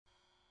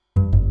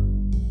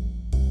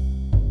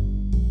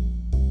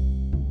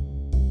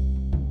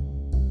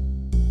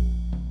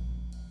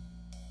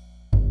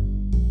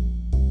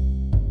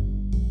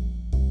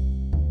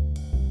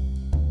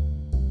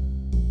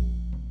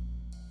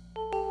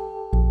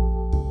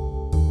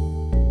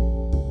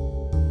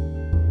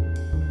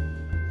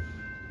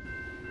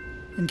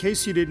In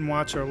case you didn't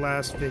watch our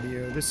last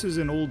video, this is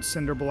an old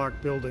cinder block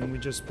building we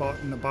just bought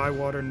in the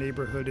Bywater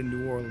neighborhood in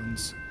New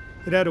Orleans.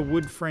 It had a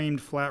wood-framed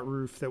flat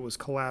roof that was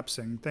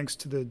collapsing thanks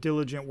to the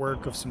diligent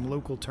work of some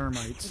local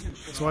termites.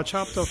 So I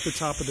chopped off the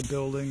top of the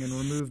building and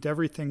removed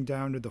everything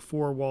down to the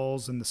 4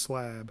 walls and the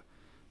slab.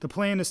 The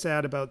plan is to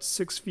add about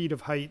 6 feet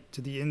of height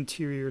to the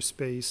interior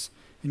space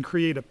and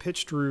create a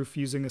pitched roof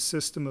using a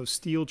system of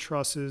steel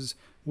trusses,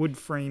 wood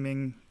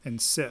framing,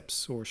 and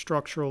SIPS, or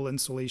structural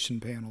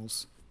insulation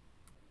panels.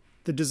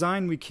 The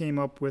design we came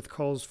up with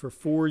calls for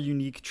 4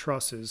 unique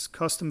trusses,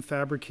 custom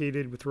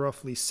fabricated with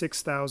roughly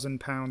 6,000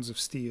 pounds of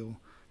steel.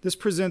 This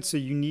presents a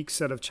unique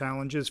set of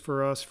challenges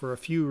for us for a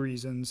few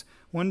reasons,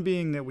 one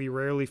being that we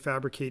rarely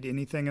fabricate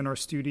anything in our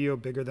studio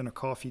bigger than a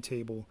coffee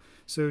table,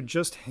 so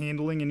just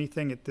handling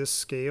anything at this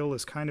scale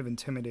is kind of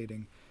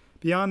intimidating.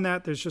 Beyond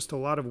that, there's just a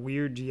lot of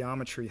weird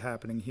geometry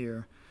happening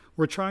here.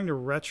 We're trying to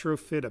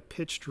retrofit a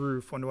pitched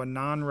roof onto a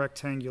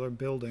non-rectangular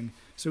building,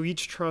 so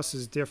each truss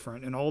is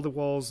different and all the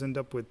walls end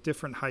up with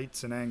different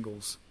heights and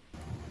angles.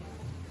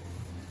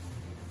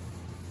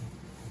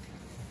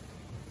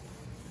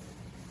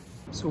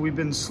 So we've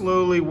been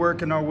slowly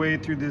working our way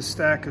through this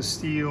stack of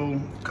steel,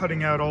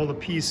 cutting out all the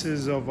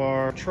pieces of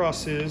our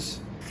trusses.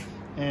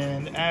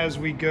 And as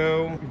we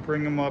go, we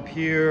bring them up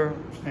here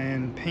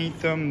and paint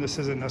them. This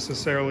isn't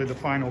necessarily the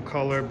final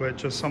color, but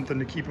just something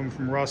to keep them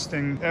from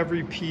rusting.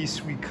 Every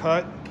piece we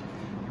cut,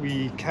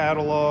 we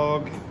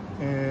catalog,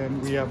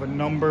 and we have a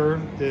number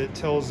that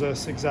tells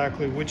us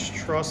exactly which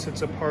truss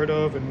it's a part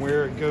of and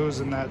where it goes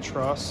in that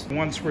truss.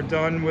 Once we're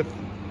done with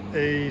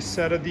a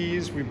set of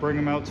these, we bring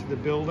them out to the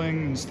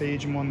building and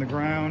stage them on the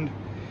ground.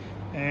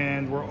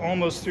 And we're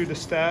almost through the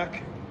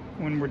stack.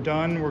 When we're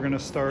done, we're gonna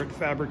start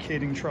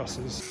fabricating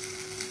trusses.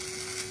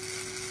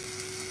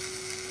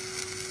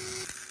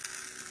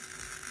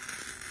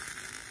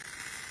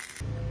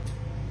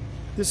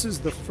 This is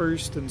the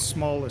first and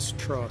smallest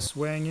truss,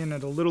 weighing in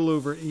at a little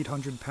over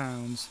 800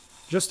 pounds.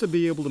 Just to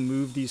be able to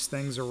move these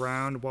things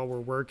around while we're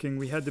working,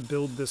 we had to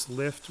build this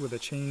lift with a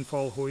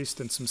chainfall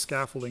hoist and some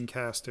scaffolding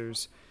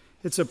casters.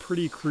 It's a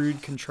pretty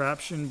crude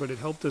contraption, but it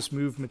helped us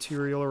move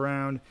material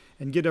around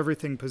and get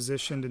everything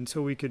positioned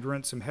until we could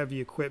rent some heavy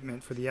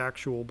equipment for the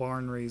actual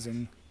barn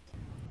raising.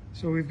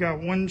 So we've got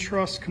one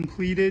truss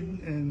completed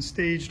and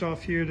staged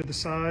off here to the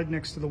side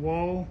next to the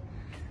wall.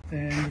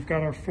 And we've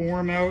got our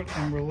form out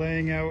and we're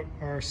laying out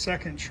our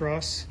second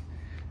truss.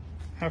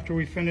 After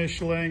we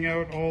finish laying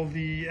out all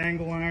the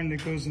angle iron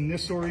that goes in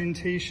this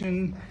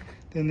orientation,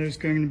 then there's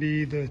going to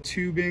be the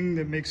tubing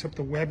that makes up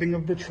the webbing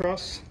of the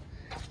truss,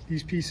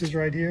 these pieces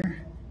right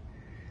here.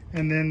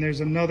 And then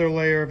there's another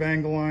layer of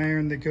angle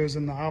iron that goes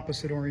in the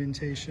opposite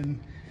orientation.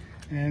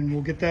 And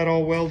we'll get that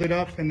all welded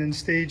up and then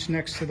staged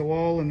next to the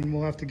wall, and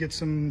we'll have to get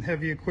some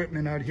heavy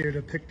equipment out here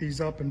to pick these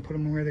up and put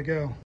them where they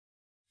go.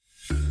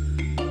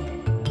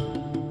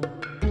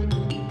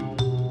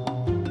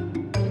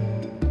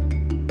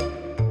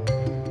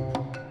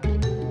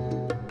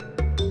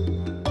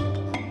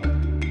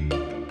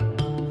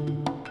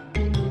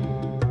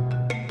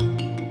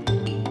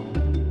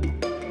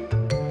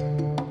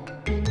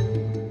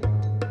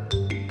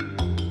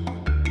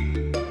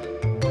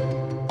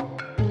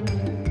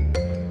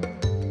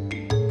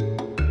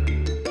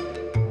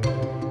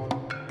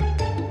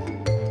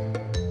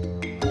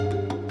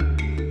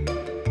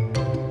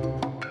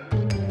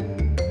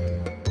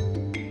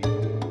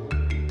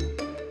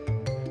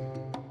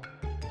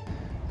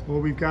 Well,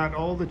 we've got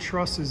all the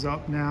trusses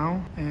up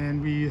now, and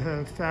we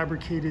have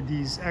fabricated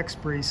these X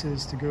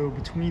braces to go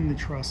between the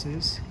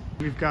trusses.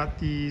 We've got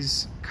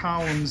these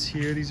columns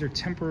here. These are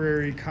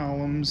temporary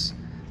columns,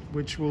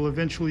 which will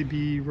eventually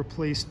be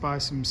replaced by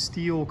some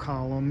steel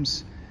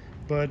columns.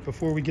 But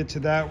before we get to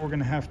that, we're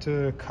gonna have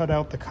to cut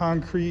out the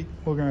concrete.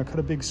 We're gonna cut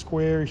a big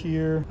square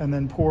here and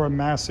then pour a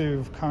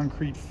massive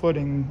concrete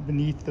footing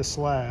beneath the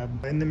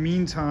slab. In the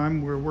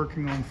meantime, we're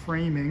working on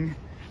framing.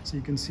 So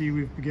you can see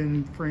we've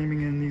begun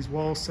framing in these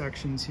wall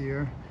sections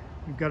here.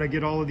 We've got to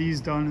get all of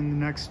these done in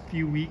the next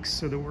few weeks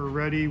so that we're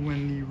ready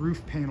when the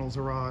roof panels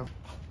arrive.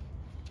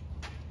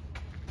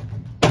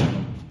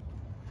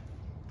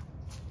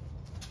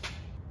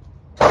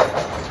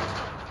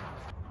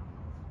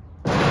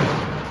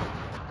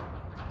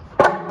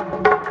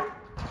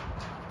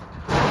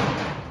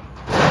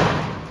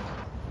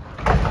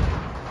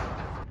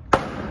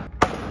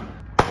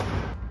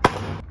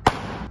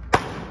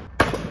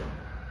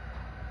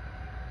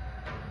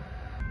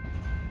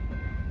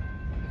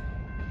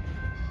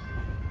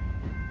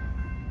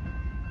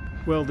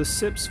 Well, the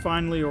SIPS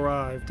finally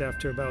arrived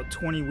after about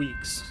 20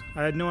 weeks.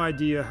 I had no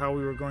idea how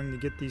we were going to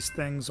get these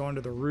things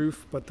onto the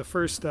roof, but the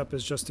first step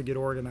is just to get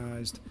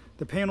organized.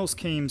 The panels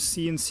came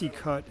CNC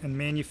cut and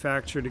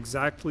manufactured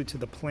exactly to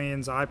the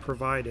plans I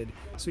provided,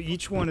 so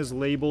each one is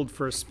labeled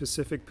for a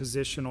specific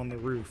position on the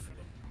roof.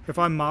 If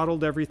I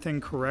modeled everything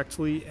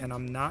correctly, and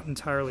I'm not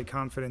entirely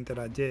confident that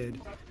I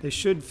did, they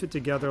should fit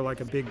together like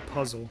a big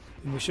puzzle,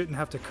 and we shouldn't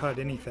have to cut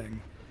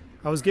anything.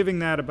 I was giving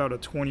that about a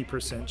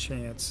 20%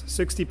 chance.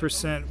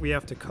 60% we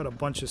have to cut a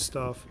bunch of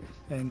stuff,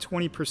 and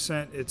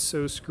 20% it's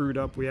so screwed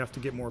up we have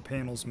to get more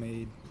panels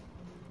made.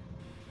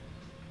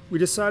 We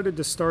decided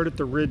to start at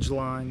the ridge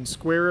line,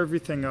 square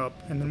everything up,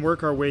 and then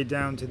work our way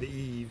down to the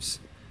eaves.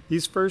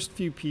 These first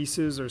few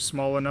pieces are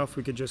small enough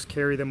we could just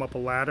carry them up a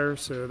ladder,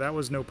 so that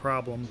was no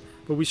problem,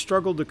 but we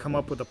struggled to come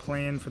up with a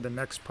plan for the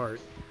next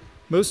part.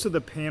 Most of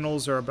the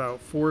panels are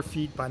about 4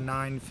 feet by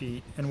 9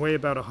 feet and weigh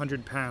about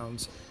 100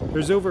 pounds.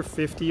 There's over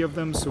 50 of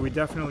them, so we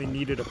definitely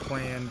needed a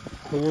plan,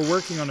 but we're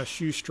working on a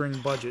shoestring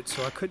budget,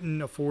 so I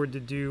couldn't afford to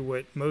do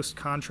what most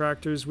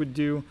contractors would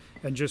do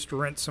and just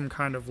rent some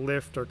kind of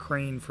lift or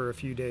crane for a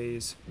few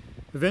days.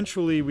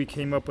 Eventually, we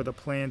came up with a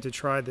plan to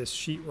try this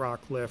sheetrock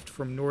lift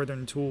from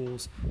Northern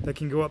Tools that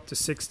can go up to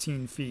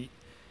 16 feet.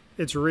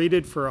 It's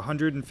rated for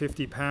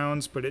 150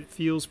 pounds, but it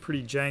feels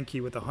pretty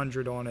janky with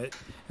 100 on it,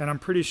 and I'm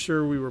pretty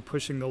sure we were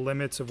pushing the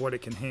limits of what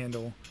it can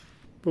handle.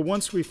 But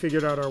once we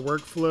figured out our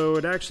workflow,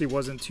 it actually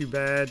wasn't too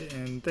bad,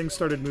 and things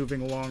started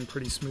moving along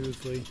pretty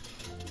smoothly.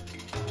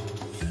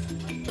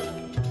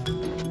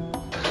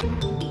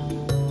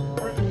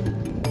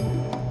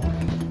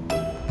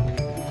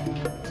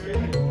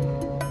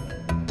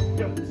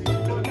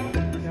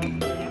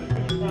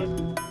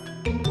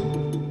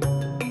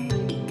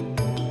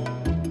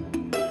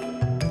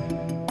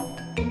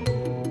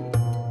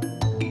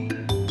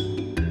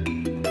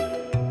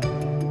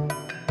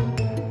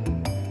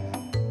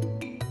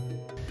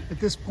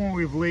 At this point,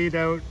 we've laid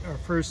out our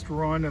first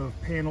run of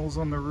panels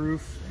on the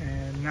roof,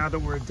 and now that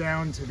we're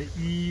down to the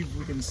eave,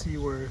 we can see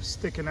we're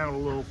sticking out a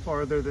little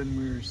farther than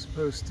we were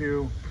supposed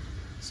to.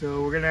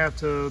 So we're gonna have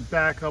to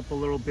back up a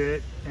little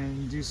bit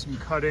and do some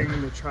cutting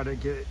to try to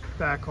get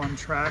back on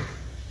track.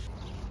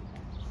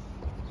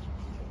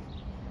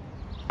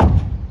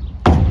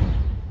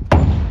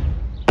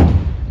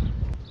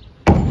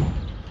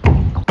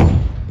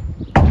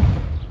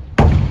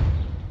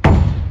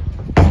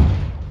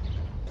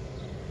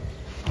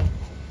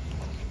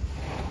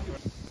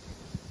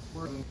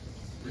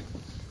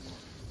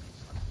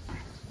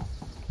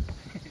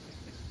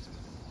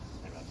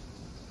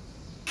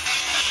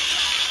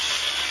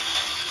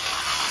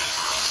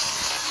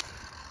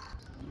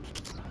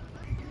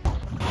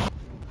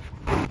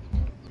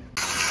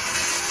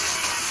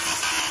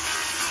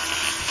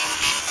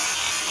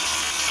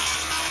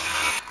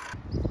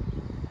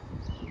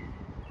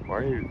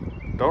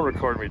 Don't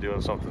record me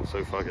doing something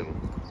so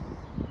fucking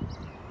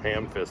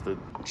ham-fisted.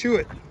 Chew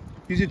it.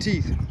 Use your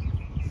teeth.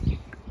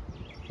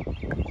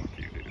 Fuck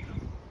you, dude.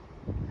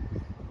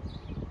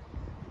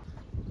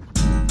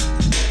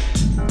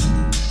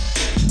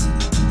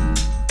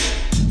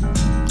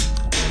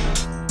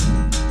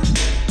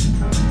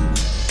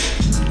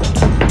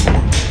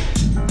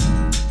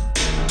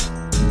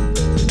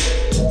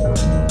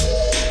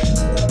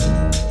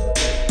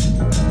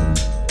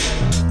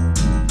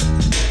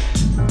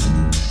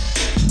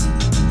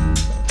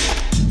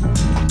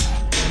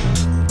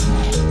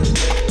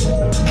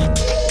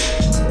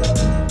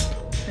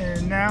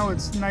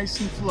 It's nice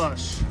and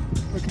flush.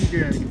 Looking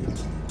good.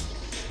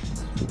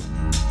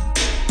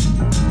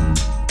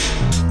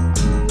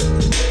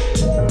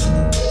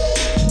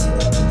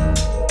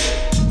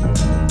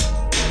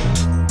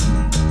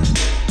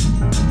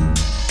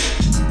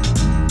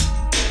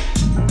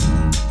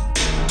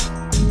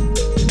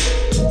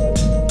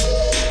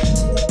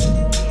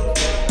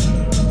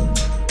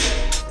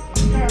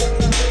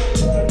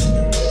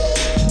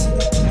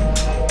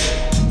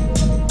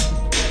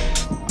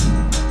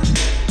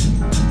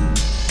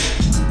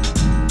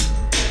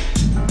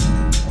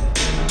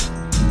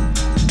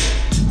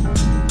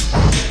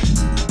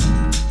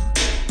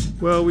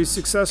 Well, we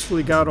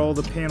successfully got all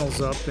the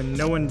panels up and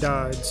no one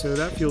died, so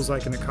that feels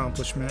like an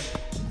accomplishment.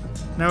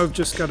 Now we've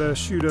just got to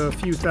shoot a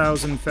few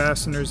thousand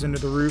fasteners into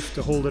the roof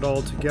to hold it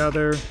all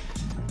together.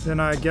 Then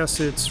I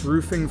guess it's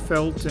roofing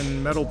felt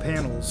and metal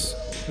panels.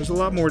 There's a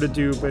lot more to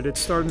do, but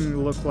it's starting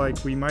to look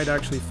like we might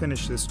actually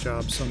finish this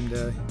job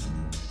someday.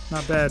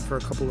 Not bad for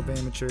a couple of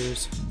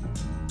amateurs.